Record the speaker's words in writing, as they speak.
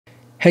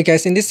Hey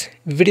guys, in this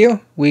video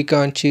we're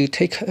going to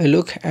take a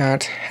look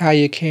at how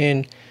you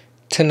can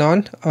turn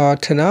on or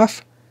turn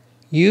off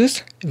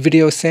use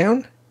video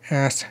sound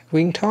as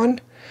ringtone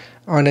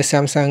on the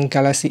Samsung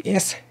Galaxy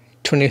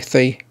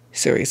S23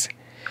 series.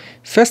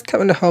 First, tap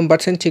on the home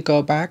button to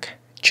go back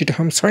to the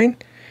home screen,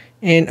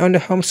 and on the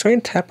home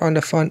screen tap on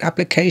the phone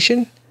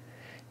application.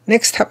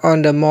 Next, tap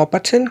on the more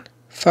button.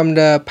 From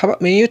the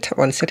pop-up menu, tap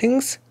on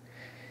settings.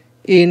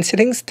 In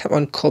settings, tap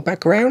on core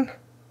background.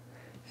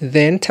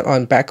 Then tap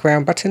on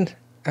background button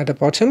at the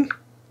bottom.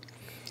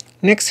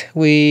 Next,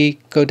 we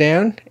go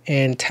down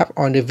and tap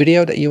on the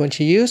video that you want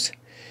to use.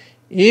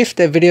 If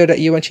the video that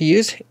you want to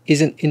use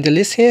isn't in the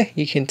list here,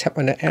 you can tap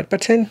on the add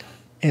button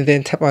and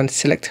then tap on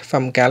select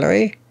from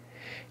gallery.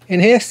 In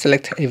here,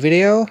 select a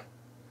video,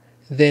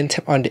 then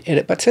tap on the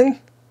edit button.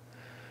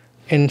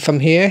 And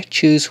from here,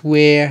 choose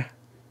which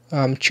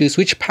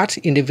part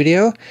in the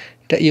video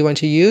that you want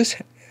to use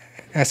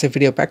as a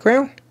video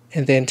background,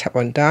 and then tap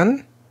on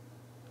done.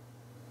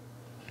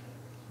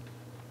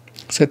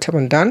 So tap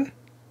on done.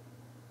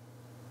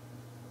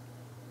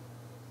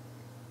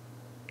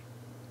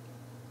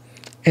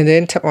 And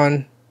then tap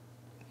on,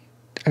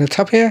 at the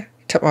top here,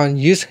 tap on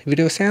use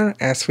video sound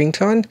as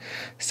ringtone.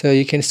 So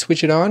you can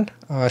switch it on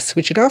or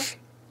switch it off.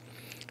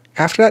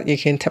 After that, you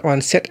can tap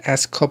on set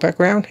as core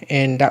background,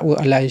 and that will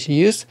allow you to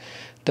use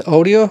the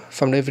audio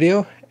from the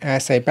video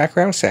as a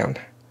background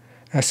sound.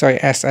 As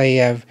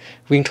a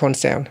ringtone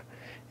sound.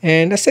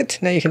 And that's it.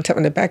 Now you can tap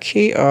on the back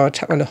key or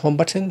tap on the home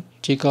button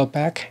to go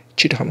back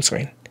to the home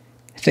screen.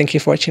 Thank you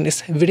for watching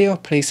this video.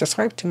 Please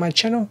subscribe to my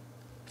channel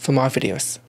for more videos.